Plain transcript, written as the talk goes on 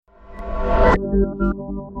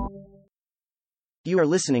You are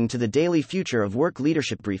listening to the daily Future of Work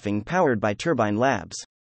Leadership Briefing powered by Turbine Labs.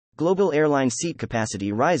 Global airline seat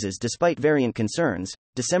capacity rises despite variant concerns,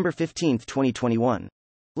 December 15, 2021.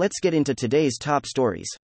 Let's get into today's top stories.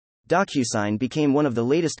 DocuSign became one of the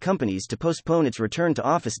latest companies to postpone its return to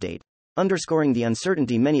office date, underscoring the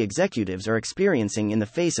uncertainty many executives are experiencing in the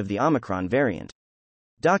face of the Omicron variant.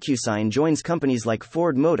 DocuSign joins companies like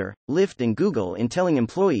Ford Motor, Lyft, and Google in telling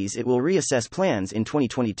employees it will reassess plans in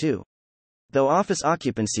 2022. Though office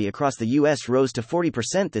occupancy across the U.S. rose to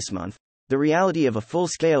 40% this month, the reality of a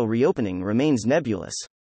full-scale reopening remains nebulous.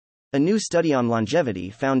 A new study on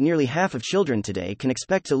longevity found nearly half of children today can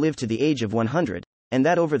expect to live to the age of 100, and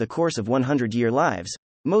that over the course of 100-year lives,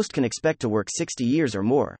 most can expect to work 60 years or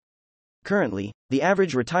more. Currently, the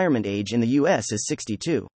average retirement age in the U.S. is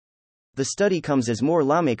 62. The study comes as more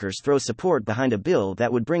lawmakers throw support behind a bill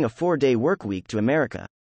that would bring a 4-day workweek to America.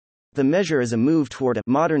 The measure is a move toward a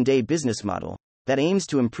modern-day business model that aims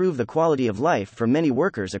to improve the quality of life for many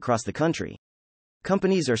workers across the country.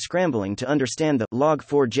 Companies are scrambling to understand the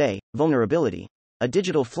Log4j vulnerability, a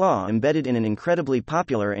digital flaw embedded in an incredibly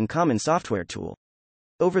popular and common software tool.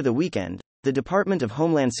 Over the weekend, the Department of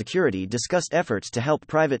Homeland Security discussed efforts to help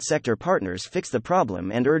private sector partners fix the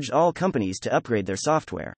problem and urged all companies to upgrade their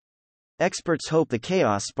software. Experts hope the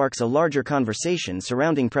chaos sparks a larger conversation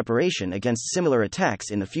surrounding preparation against similar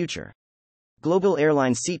attacks in the future. Global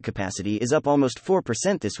airline seat capacity is up almost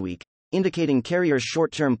 4% this week, indicating carriers'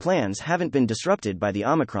 short-term plans haven't been disrupted by the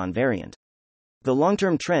Omicron variant. The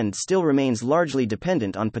long-term trend still remains largely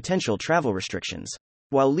dependent on potential travel restrictions.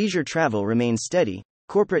 While leisure travel remains steady,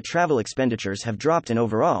 corporate travel expenditures have dropped, and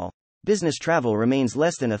overall, business travel remains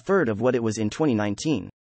less than a third of what it was in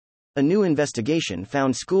 2019. A new investigation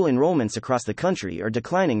found school enrollments across the country are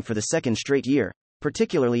declining for the second straight year,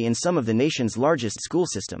 particularly in some of the nation's largest school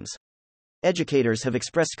systems. Educators have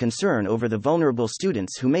expressed concern over the vulnerable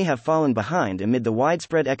students who may have fallen behind amid the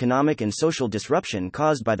widespread economic and social disruption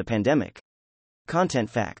caused by the pandemic. Content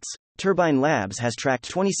facts. Turbine Labs has tracked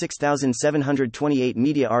 26,728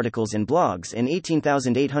 media articles and blogs and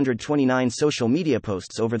 18,829 social media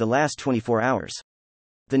posts over the last 24 hours.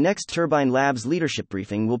 The next Turbine Labs leadership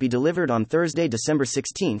briefing will be delivered on Thursday, December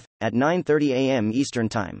 16th, at 9:30 a.m. Eastern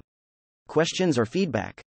Time. Questions or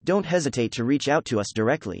feedback? Don't hesitate to reach out to us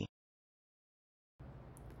directly.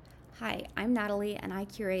 Hi, I'm Natalie, and I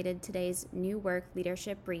curated today's New Work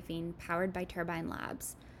Leadership Briefing powered by Turbine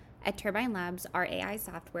Labs. At Turbine Labs, our AI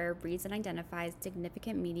software reads and identifies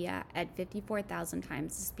significant media at 54,000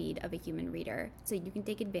 times the speed of a human reader, so you can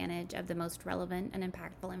take advantage of the most relevant and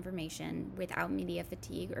impactful information without media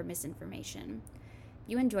fatigue or misinformation.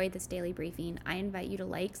 If you enjoyed this daily briefing, I invite you to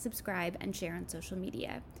like, subscribe, and share on social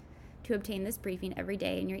media. To obtain this briefing every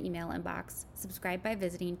day in your email inbox, subscribe by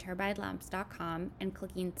visiting turbinelabs.com and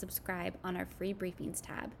clicking subscribe on our free briefings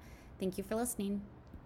tab. Thank you for listening.